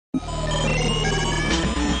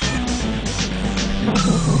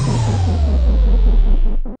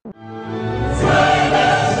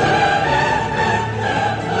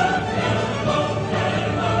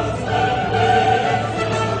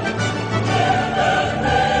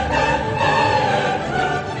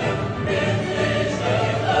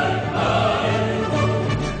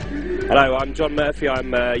I'm John Murphy.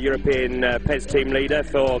 I'm European PES-Team-Leader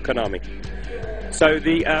for Konami. So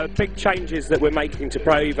the big changes that we're making to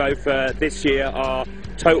Pro Evo for this year are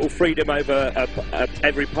total freedom over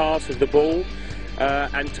every pass of the ball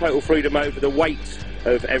and total freedom over the weight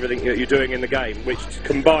of everything that you're doing in the game, which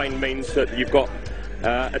combined means that you've got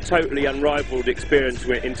a totally unrivaled experience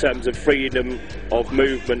in terms of freedom of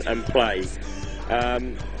movement and play.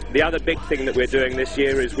 The other big thing that we're doing this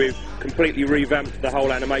year is we've completely revamped the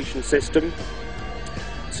whole animation system.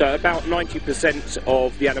 So about 90%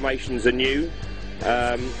 of the animations are new.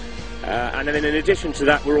 And then in addition to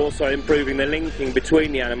that, we're also improving the linking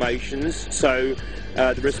between the animations, so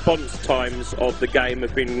the response times of the game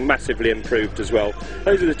have been massively improved as well.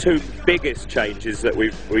 Those are the two biggest changes that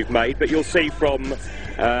we've made, but you'll see from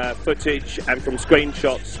footage and from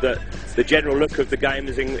screenshots that the general look of the game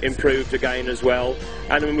has improved again as well.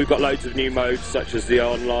 And then we've got loads of new modes, such as the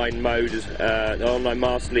online mode, the online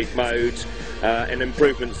Master League mode, and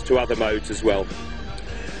improvements to other modes as well.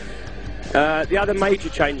 The other major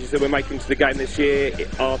changes that we're making to the game this year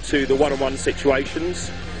are to the one-on-one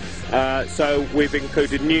situations. So we've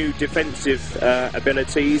included new defensive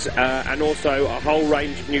abilities and also a whole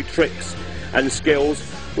range of new tricks and skills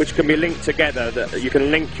which can be linked together. That you can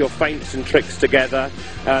link your feints and tricks together.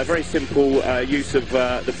 Very simple use of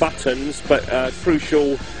the buttons, but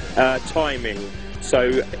crucial timing.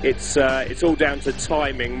 So it's all down to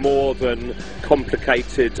timing more than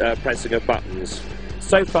complicated pressing of buttons.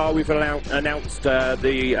 So far we've announced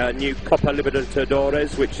the new Copa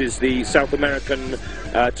Libertadores, which is the South American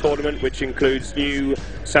tournament, which includes new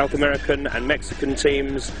South American and Mexican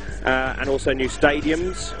teams and also new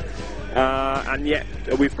stadiums. And yet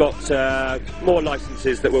we've got more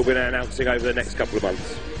licenses that we'll be announcing over the next couple of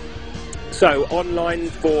months. So online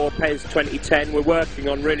for PES 2010, we're working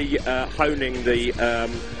on really honing the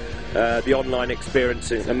online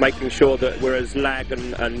experience and making sure that we're as lag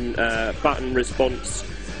and button response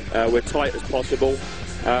we're tight as possible.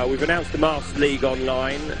 We've announced the Master League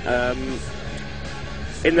online.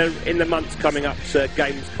 In the months coming up to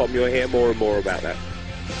Gamescom, you'll hear more and more about that.